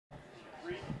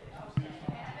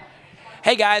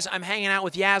Hey guys, I'm hanging out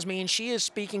with Yasmeen. She is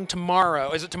speaking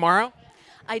tomorrow. Is it tomorrow?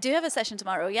 I do have a session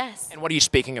tomorrow, yes. And what are you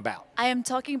speaking about? I am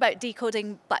talking about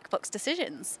decoding black box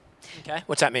decisions. Okay,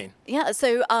 what's that mean? Yeah,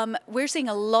 so we're seeing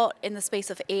a lot in the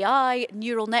space of AI,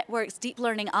 neural networks, deep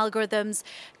learning algorithms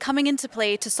coming into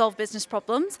play to solve business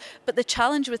problems. But the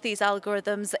challenge with these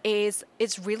algorithms is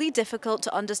it's really difficult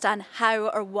to understand how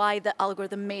or why the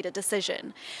algorithm made a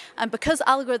decision. And because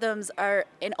algorithms are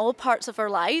in all parts of our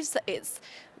lives, it's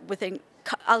within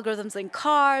algorithms in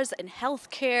cars, in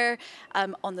healthcare,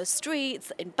 on the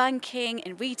streets, in banking,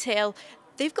 in retail,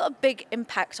 they've got a big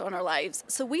impact on our lives.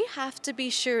 So we have to be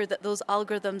sure that those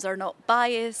algorithms are not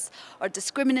biased or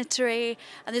discriminatory.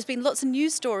 And there's been lots of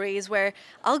news stories where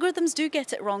algorithms do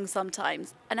get it wrong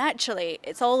sometimes. And actually,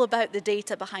 it's all about the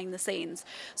data behind the scenes.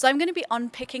 So I'm going to be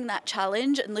unpicking that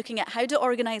challenge and looking at how do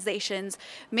organizations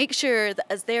make sure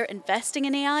that as they're investing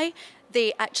in AI,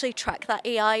 they actually track that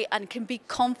AI and can be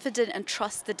confident and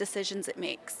trust the decisions it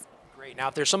makes. Great. Now,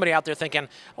 if there's somebody out there thinking,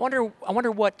 I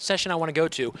wonder what session I want to go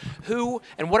to, who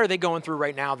and what are they going through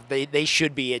right now that they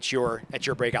should be at your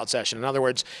breakout session? In other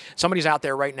words, somebody's out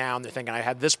there right now and they're thinking, I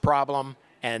have this problem,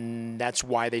 and that's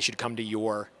why they should come to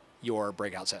your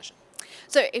breakout session.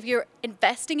 So if you're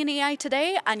investing in AI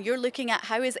today and you're looking at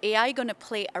how is AI going to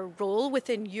play a role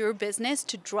within your business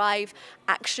to drive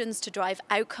actions, to drive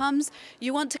outcomes,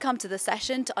 you want to come to the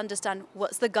session to understand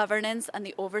what's the governance and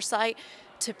the oversight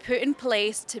to put in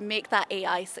place to make that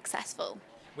AI successful.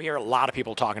 We hear a lot of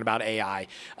people talking about AI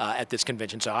at this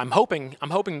convention, so I'm hoping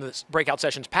this breakout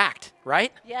session's packed,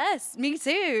 right? Yes, me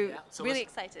too. Yeah, so really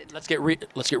excited. Let's get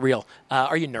real.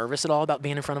 Are you nervous at all about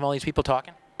being in front of all these people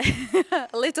talking? A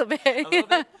little bit. A little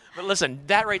bit? But listen,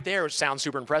 that right there sounds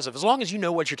super impressive. As long as you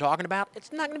know what you're talking about,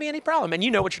 it's not going to be any problem. And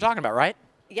you know what you're talking about, right?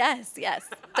 Yes,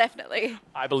 definitely.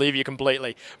 I believe you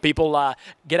completely. People,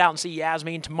 get out and see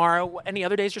Yasmeen tomorrow. Any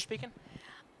other days you're speaking?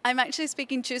 I'm actually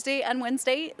speaking Tuesday and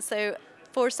Wednesday, so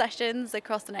 4 sessions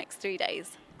across the next 3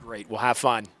 days. Great. We'll have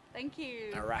fun. Thank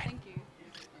you. All right. Thank you.